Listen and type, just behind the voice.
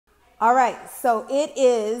All right, so it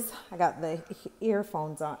is, I got the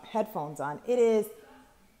headphones on. It is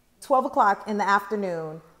 12 o'clock in the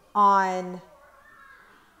afternoon on,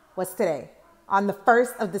 what's today? On the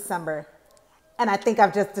 1st of December. And I think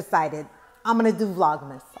I've just decided I'm gonna do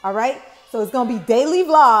Vlogmas, all right? So it's gonna be daily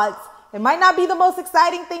vlogs. It might not be the most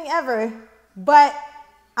exciting thing ever, but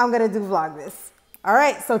I'm gonna do Vlogmas. All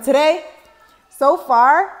right, so today, so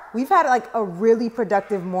far, we've had like a really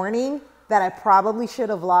productive morning that I probably should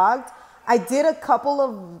have vlogged. I did a couple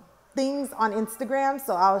of things on Instagram,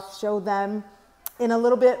 so I'll show them in a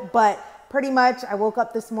little bit, but pretty much I woke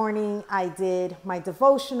up this morning, I did my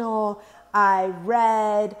devotional, I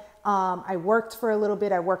read, I worked for a little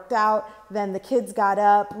bit, I worked out, then the kids got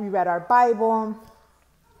up, we read our Bible,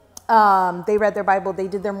 they read their Bible, they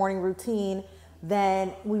did their morning routine,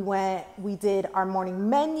 then we did our morning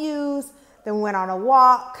menus, then we went on a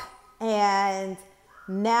walk, and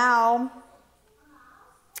now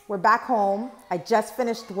we're back home. I just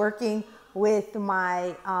finished working with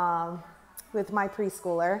my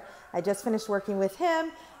preschooler. I just finished working with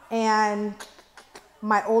him, and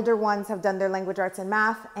my older ones have done their language arts and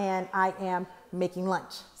math, and I am making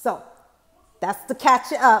lunch. So that's to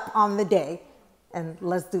catch up on the day, and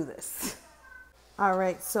let's do this. All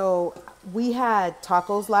right, so we had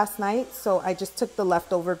tacos last night, so I just took the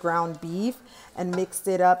leftover ground beef and mixed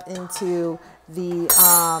it up into the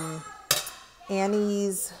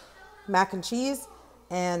Annie's mac and cheese,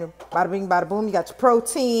 and bada bing, bada boom, you got your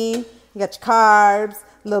protein, you got your carbs,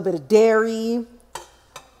 a little bit of dairy,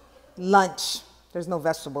 lunch. There's no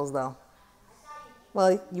vegetables though.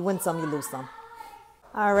 Well, you win some, you lose some.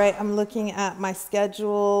 All right, I'm looking at my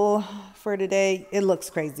schedule for today. It looks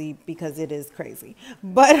crazy because it is crazy.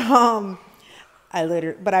 But I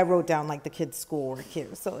wrote down like the kids' schoolwork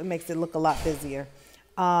here, so it makes it look a lot busier.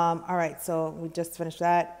 All right, so we just finished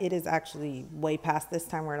that. It is actually way past this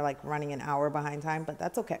time. We're like running an hour behind time, but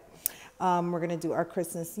that's okay. We're gonna do our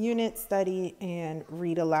Christmas unit study and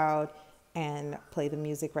read aloud and play the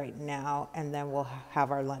music right now, and then we'll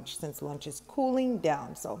have our lunch since lunch is cooling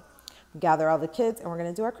down. So gather all the kids and we're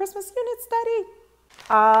gonna do our Christmas unit study.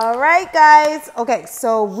 All right, guys. Okay,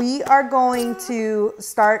 so we are going to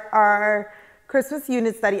start our Christmas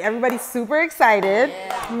unit study. Everybody's super excited.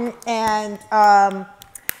 Yeah. And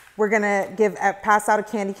we're gonna pass out a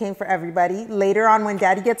candy cane for everybody. Later on, when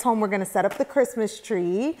Daddy gets home, we're gonna set up the Christmas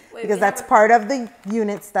tree because that's part of the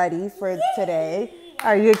unit study for today.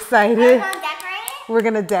 Are you excited? Are you gonna decorate it? We're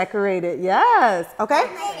gonna decorate it, yes. Okay?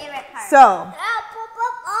 That's my favorite part. So.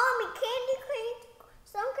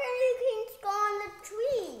 Some candy canes go on the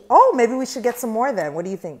tree. Oh, maybe we should get some more then. What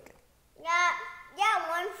do you think? Yeah,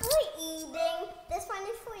 one for eating. This one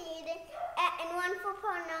is for eating, and one for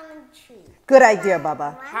putting on the tree. Good idea,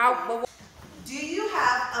 Bubba. Do you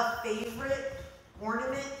have a favorite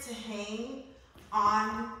ornament to hang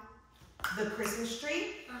on the Christmas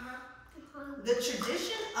tree? The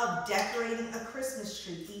tradition of decorating a Christmas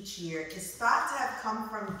tree each year is thought to have come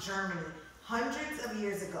from Germany hundreds of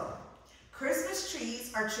years ago. Christmas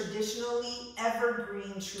trees are traditionally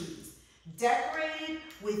evergreen trees, decorated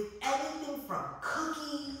with anything from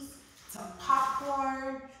cookies to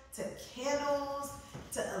popcorn to candles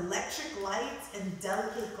to electric lights and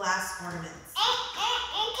delicate glass ornaments.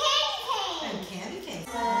 And candy canes.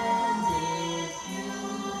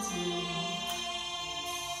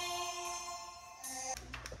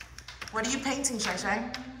 What are you painting, Shai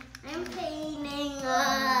Shai? I'm painting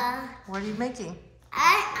What are you making?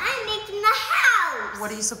 I'm making the house.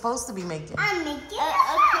 What are you supposed to be making? I'm making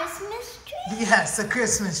a Christmas tree. Yes, a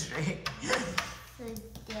Christmas tree.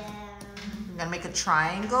 I'm gonna make a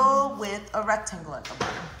triangle with a rectangle at the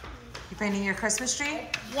bottom. You painting your Christmas tree?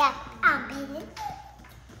 Yeah, I'm painting.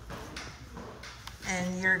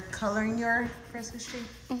 And you're coloring your Christmas tree?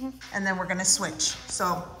 And then we're gonna switch.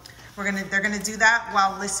 So they're gonna do that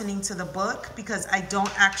while listening to the book because I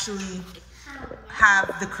don't actually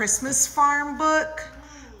have the Christmas Farm book.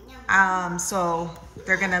 So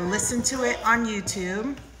they're gonna listen to it on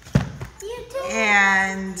YouTube.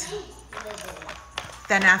 And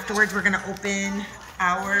then afterwards we're gonna open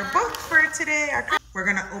our book for today. We're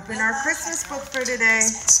gonna open our Christmas book for today.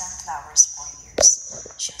 Sunflowers for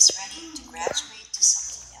years. She was ready to graduate to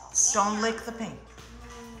something else. Don't lick the paint.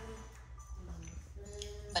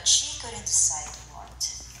 But she couldn't decide what.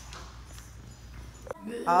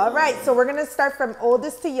 All right, so we're gonna start from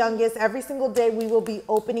oldest to youngest. Every single day we will be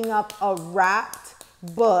opening up a wrapped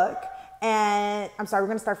book. And I'm sorry, we're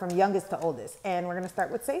gonna start from youngest to oldest. And we're gonna start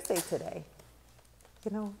with Say today.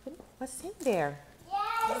 You know, what's in there?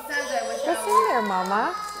 What's in there,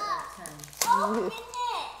 Mama? Open it.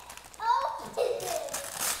 Open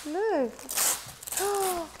it. Look.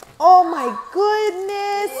 Oh my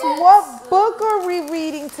goodness. What book are we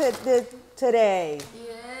reading today?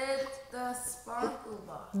 It's the Sparkle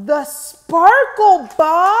Box. The Sparkle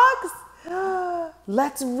Box?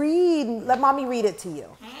 Let's read. Let mommy read it to you.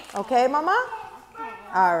 Okay, mama?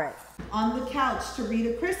 All right. On the couch to read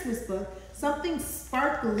a Christmas book, something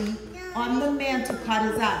sparkly on the mantle caught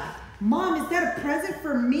his eye. Mom, is that a present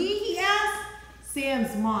for me? He asked.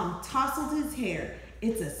 Sam's mom tousled his hair.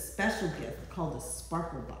 It's a special gift called a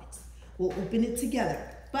Sparkle Box. We'll open it together,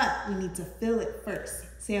 but we need to fill it first.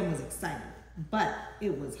 Sam was excited, but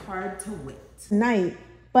it was hard to wait. Night,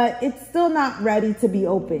 but it's still not ready to be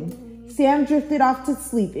opened. Sam drifted off to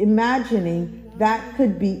sleep, imagining that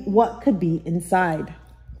could be what could be inside.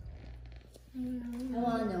 I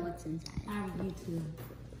want to know what's inside. Me too.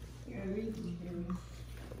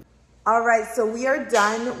 All right, so we are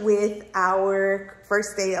done with our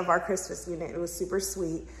first day of our Christmas unit. It was super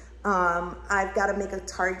sweet. I've got to make a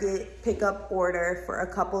Target pickup order for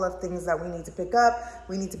a couple of things that we need to pick up.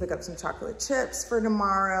 We need to pick up some chocolate chips for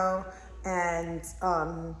tomorrow and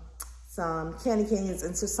some candy canes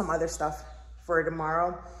and just some other stuff for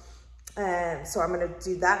tomorrow. And so I'm going to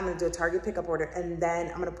do that. I'm going to do a Target pickup order, and then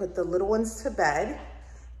I'm going to put the little ones to bed,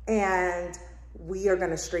 and we are going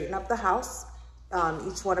to straighten up the house.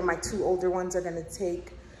 Each one of my two older ones are gonna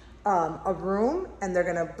take a room, and they're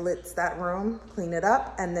gonna blitz that room, clean it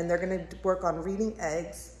up, and then they're gonna work on reading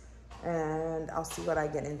eggs, and I'll see what I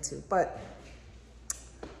get into. But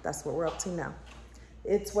that's what we're up to now.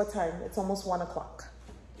 It's what time? It's almost 1 o'clock.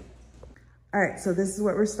 All right, so this is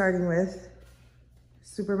what we're starting with.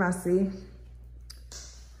 Super messy.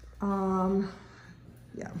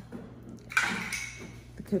 Yeah.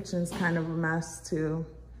 The kitchen's kind of a mess too.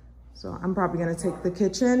 So I'm probably gonna take the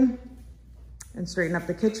kitchen and straighten up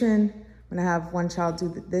the kitchen. I'm gonna have one child do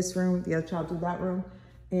this room, the other child do that room.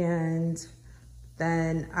 And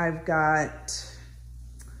then I've got,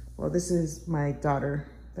 well, this is my daughter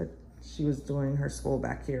that she was doing her school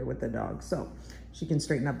back here with the dog. So she can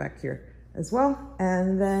straighten up back here as well.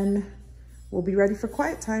 And then we'll be ready for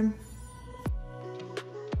quiet time.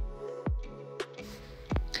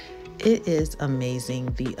 It is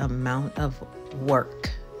amazing the amount of work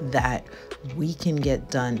that we can get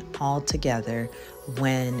done all together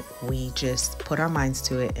when we just put our minds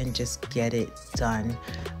to it and just get it done.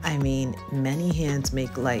 I mean, many hands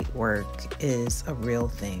make light work is a real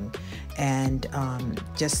thing. And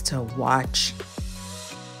just to watch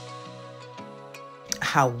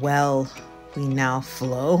how well we now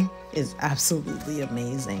flow is absolutely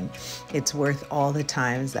amazing. It's worth all the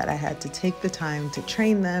times that I had to take the time to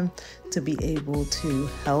train them, to be able to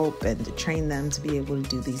help and to train them to be able to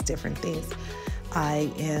do these different things.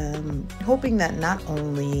 I am hoping that not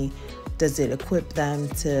only does it equip them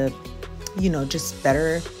to, you know, just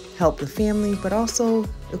better help the family, but also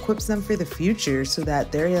equips them for the future so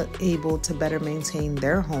that they're able to better maintain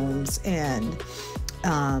their homes and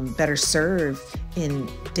better serve in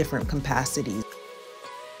different capacities.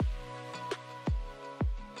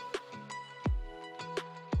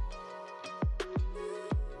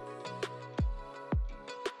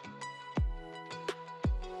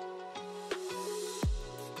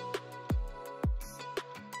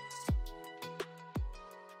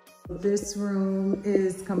 This room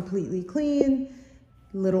is completely clean.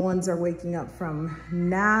 Little ones are waking up from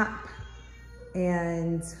nap,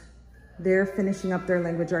 and they're finishing up their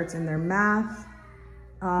language arts and their math.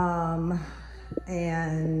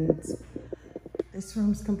 And this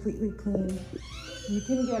room's completely clean. You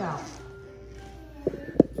can get out.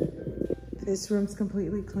 This room's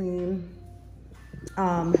completely clean.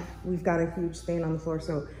 We've got a huge stain on the floor.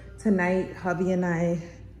 So tonight, hubby and I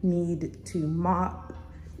need to mop,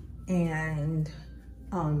 and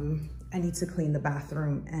I need to clean the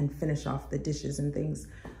bathroom and finish off the dishes and things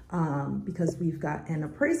because we've got an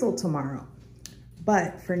appraisal tomorrow.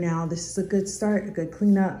 But for now, this is a good start, a good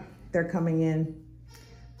cleanup. They're coming in,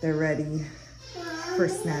 they're ready for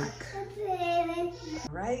snack. All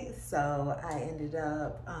right, so I ended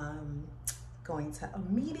up going to a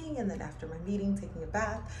meeting, and then after my meeting, taking a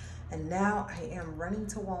bath. And now I am running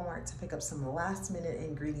to Walmart to pick up some last minute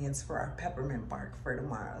ingredients for our peppermint bark for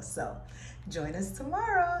tomorrow. So join us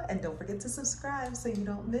tomorrow, and don't forget to subscribe so you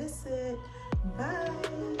don't miss it. Bye.